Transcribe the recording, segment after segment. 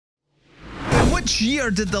Which year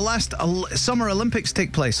did the last Summer Olympics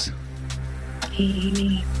take place?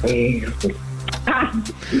 Pass.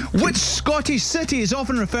 Which Scottish city is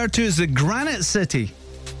often referred to as the Granite City?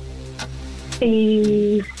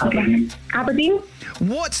 Aberdeen.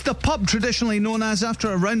 What's the pub traditionally known as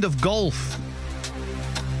after a round of golf?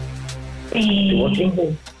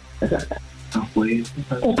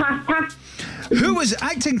 Pass. Who was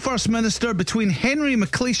acting First Minister between Henry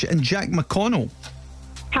McLeish and Jack McConnell?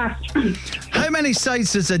 Pass. How many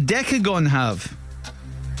sides does a decagon have?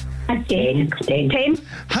 10.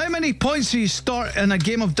 How many points do you start in a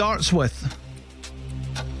game of darts with?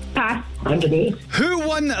 Pass. 108. Who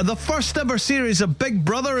won the first ever series of Big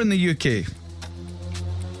Brother in the UK?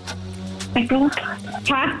 My God.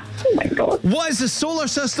 Pass. Oh my God. What is the solar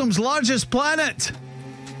system's largest planet?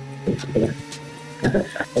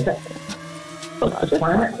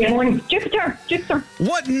 Jupiter.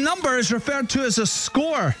 What number is referred to as a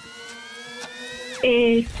score?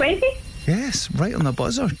 20. Yes, right on the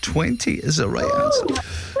buzzer. 20 is the right answer.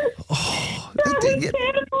 Oh,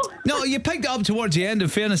 Terrible. no, you picked it up towards the end, in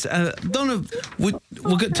fairness. Don't know,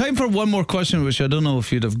 we've got time for one more question, which I don't know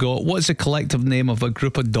if you'd have got. What's the collective name of a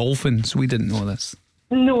group of dolphins? We didn't know this.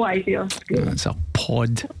 No idea. It's a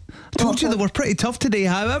pod. I told you they were pretty tough today.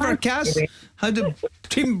 However, Cass, how did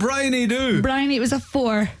Team Briony do? Briony, it was a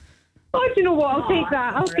 4. Oh, do you know what?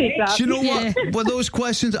 I'll take that. Do you know what? With those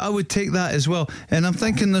questions, I would take that as well. And I'm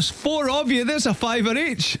thinking there's 4 of you. There's a 5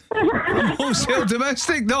 each.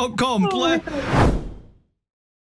 Wholesaledomestic.com.